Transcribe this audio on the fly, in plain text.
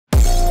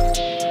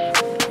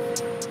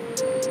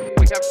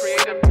They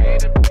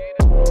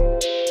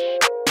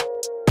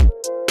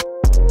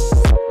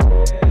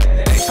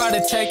try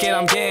to take it,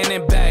 I'm getting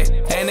it back.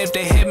 And if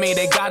they hit me,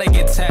 they gotta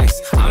get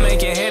taxed. I'm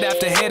making hit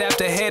after hit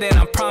after hit, and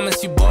I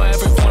promise you, boy,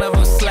 every one of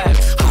them slap.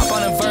 Hop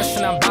on a verse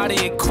and I body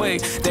it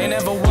quick. They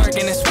never work,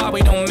 and it's why we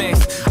don't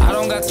mix. I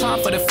don't got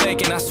time for the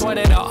fake, and I swear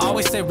that I'll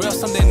always stay real,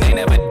 something they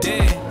never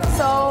did.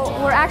 So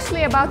we're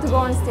actually about to go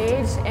on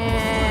stage,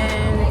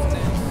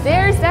 and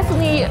there's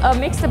definitely a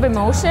mix of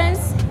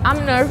emotions.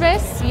 I'm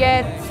nervous,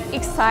 yet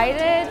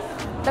excited.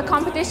 The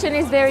competition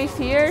is very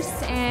fierce,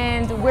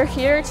 and we're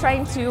here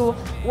trying to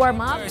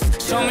warm up.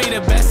 Show me the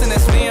best, and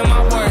it's me and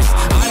my worst.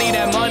 I need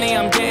that money,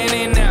 I'm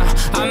getting it now.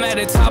 I'm at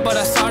the top, but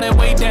I started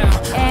way down.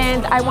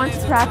 And I want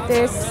to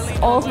practice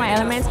all of my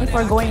elements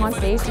before going on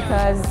stage,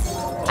 because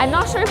I'm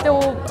not sure if they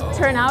will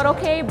turn out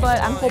okay,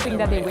 but I'm hoping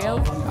that they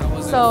will.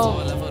 So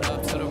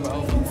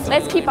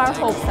let's keep our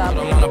hopes up.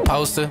 I'm on a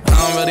poster.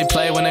 I don't really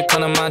play when it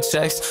comes to my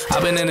checks.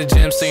 I've been in the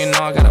gym, so you know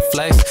I gotta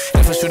flex.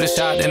 If I shoot a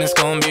shot, then it's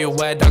gonna be a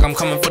wet dog. I'm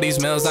coming for these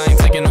meals, I ain't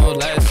taking no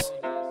less.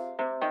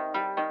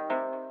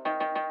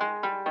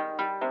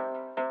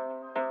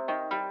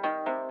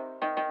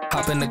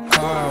 Hop in the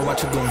car,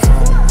 watch it go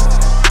vroom,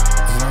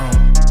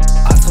 vroom.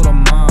 I told her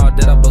mom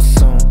that I will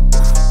soon,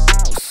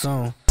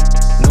 soon.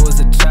 Knew as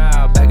a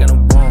child, back in the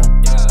womb.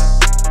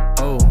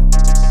 Oh,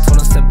 told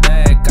her step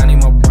back, I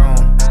need my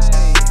broom,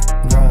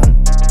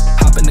 vroom.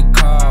 Hop in the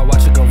car,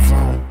 watch it go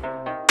vroom.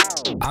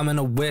 I'm in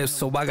a whip,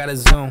 so I gotta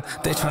zoom.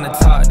 They tryna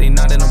talk, they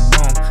not in the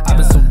room. I've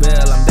been so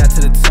real, I'm dead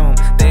to the tomb.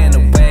 They in the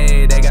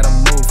way, they gotta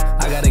move.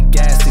 I got a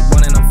gas, they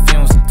running on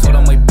fumes. Told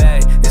them way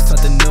back, it's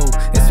something new.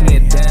 It's me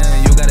or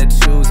them, you gotta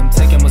choose. I'm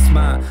taking what's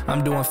mine,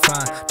 I'm doing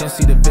fine. Don't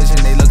see the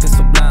vision, they looking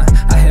so blind.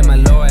 I hit my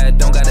lawyer, I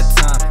don't got the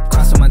time.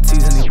 Crossing my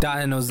T's and he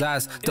dotting those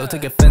eyes. Don't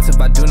take offense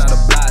if I do not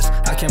oblige.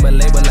 I can't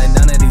relate with like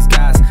none of these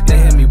guys. They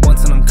hit me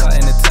once and I'm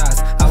cutting the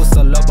ties. I was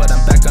so low, but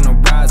I'm back on the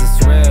rise,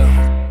 it's real.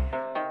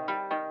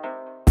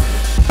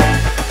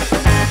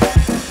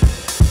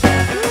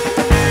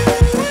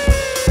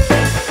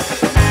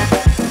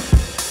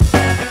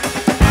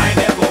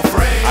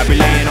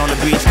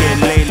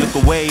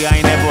 I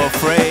ain't never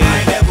afraid.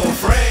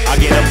 I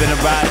get up in the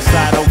ride and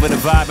slide over the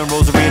vibe, and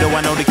Rosarito,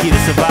 I know the key to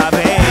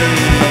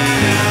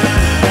surviving.